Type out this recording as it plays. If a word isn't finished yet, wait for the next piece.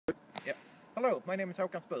Hello, my name is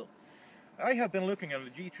Spuhr. I have been looking at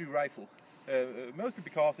the G3 rifle, mostly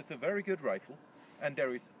because it's a very good rifle and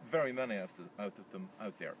there is very many of them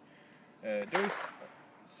out there. There is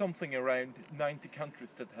something around 90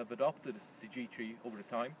 countries that have adopted the G3 over the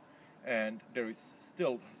time, and there is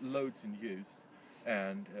still loads in use,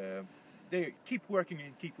 and they keep working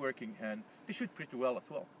and they shoot pretty well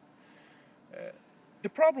as well. The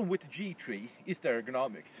problem with the G3 is the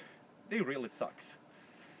ergonomics. They really sucks.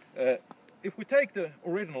 If we take the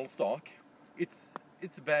original stock, it's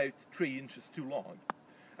about 3 inches too long.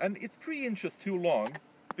 And it's 3 inches too long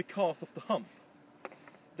because of the hump.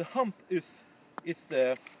 The hump is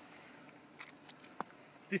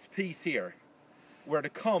this piece here, where the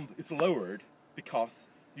comb is lowered because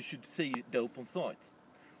you should see the open sights.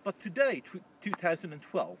 But today,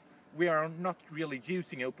 2012, we are not really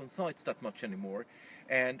using open sights that much anymore,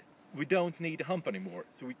 and we don't need a hump anymore,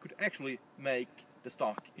 so we could actually make the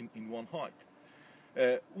stock in one height.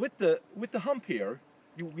 With the hump here,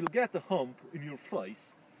 you will get the hump in your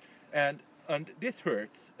face, and this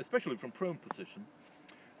hurts, especially from prone position.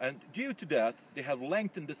 And due to that, they have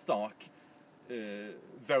lengthened the stock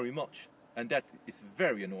very much, and that is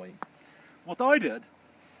very annoying. What I did,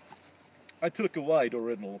 I took away the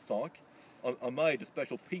original stock. I made a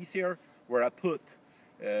special piece here where I put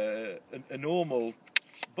a normal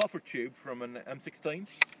buffer tube from an M16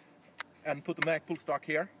 and put the Magpul stock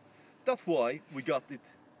here. That's why we got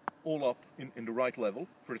it all up in the right level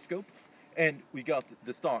for the scope, and we got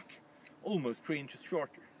the stock almost 3 inches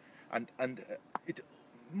shorter, and it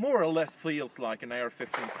more or less feels like an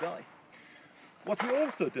AR-15 today. What we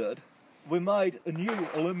also did, we made a new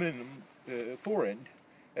aluminum forend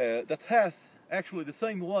that has actually the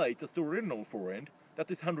same weight as the original forend,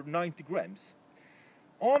 that is 190 grams.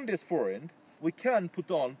 On this forend we can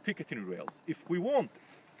put on Picatinny rails if we want it,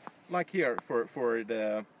 like here for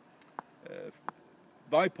the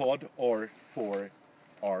bipod or for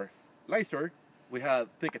our laser we have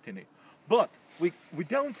Picatinny. But we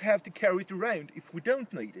don't have to carry it around if we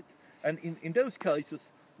don't need it, and in those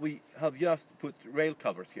cases we have just put rail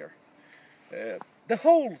covers here. The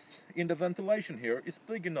holes in the ventilation here is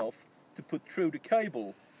big enough to put through the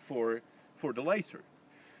cable for the laser.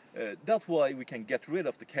 That's why we can get rid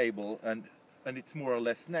of the cable, and it's more or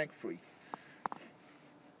less snag free.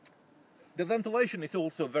 The ventilation is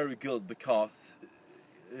also very good because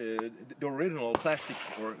the original plastic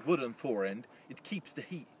or wooden forend, it keeps the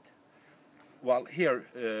heat, while here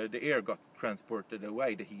the air got transported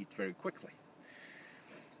away the heat very quickly.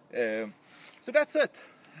 So that's it.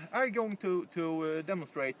 I'm going to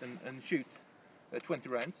demonstrate and shoot 20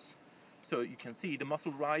 rounds, so you can see the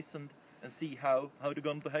muzzle rise and see how the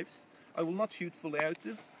gun behaves. I will not shoot fully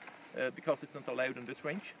active because it's not allowed in this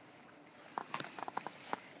range.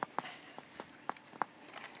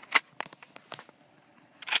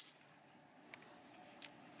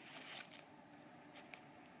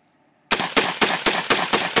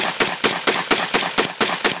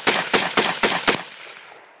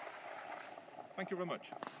 Thank you very much.